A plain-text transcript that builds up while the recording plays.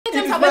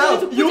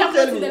want me to put up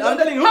tell me. I'm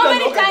telling you. How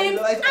many times?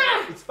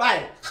 It's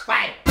fine.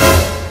 Fine.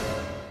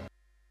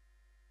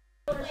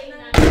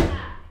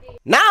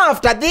 Now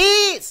after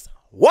this,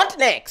 what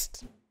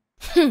next?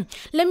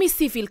 Let me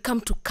see if he'll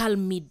come to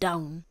calm me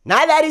down.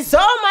 Now there is so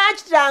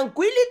much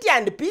tranquility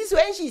and peace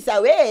when she's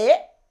away.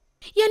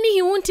 Yani,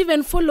 he won't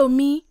even follow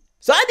me.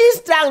 So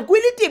this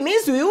tranquility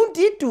means we won't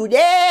eat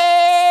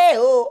today.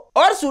 Oh.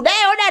 Or should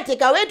I order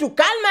takeaway to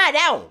calm her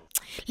down?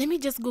 Let me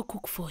just go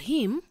cook for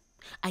him.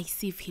 I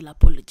see if he'll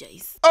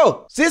apologize.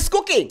 Oh, she's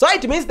cooking. So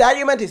it means the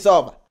argument is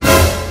over.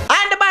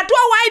 And but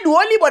why do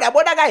only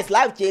boda guys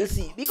love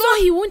Chelsea? Because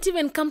so he won't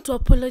even come to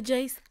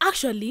apologize.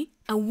 Actually,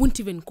 I won't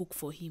even cook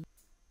for him.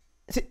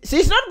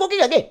 She's not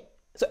cooking again.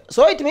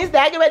 So it means the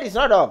argument is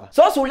not over.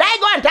 So should I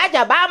go and touch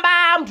a bam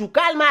bam to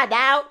calm her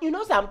down? You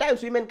know,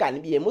 sometimes women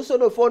can be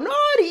emotional for no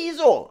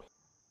reason.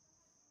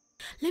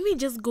 Let me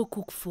just go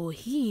cook for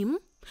him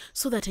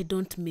so that I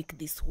don't make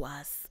this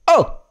worse.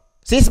 Oh,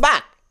 she's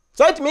back.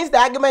 So it means the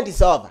argument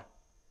is over.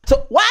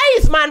 So why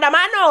is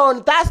Mandamano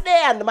on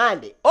Thursday and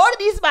Monday? All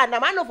this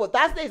Mandamano for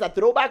Thursday is a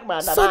throwback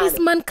Mandamano. So this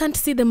man can't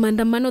see the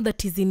Mandamano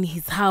that is in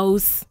his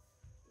house.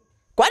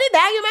 Kwani the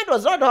argument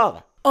was not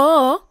over?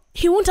 Or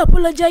he won't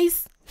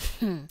apologize.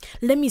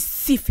 Let me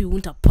see if he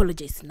won't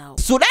apologize now.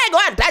 Should I go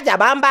and touch a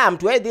bam bam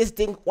to end this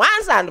thing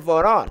once and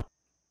for all?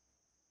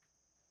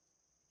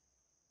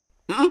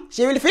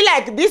 She will feel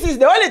like this is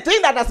the only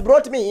thing that has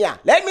brought me here.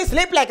 Let me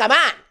sleep like a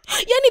man.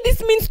 Yani,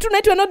 this means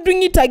tonight we're not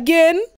doing it again.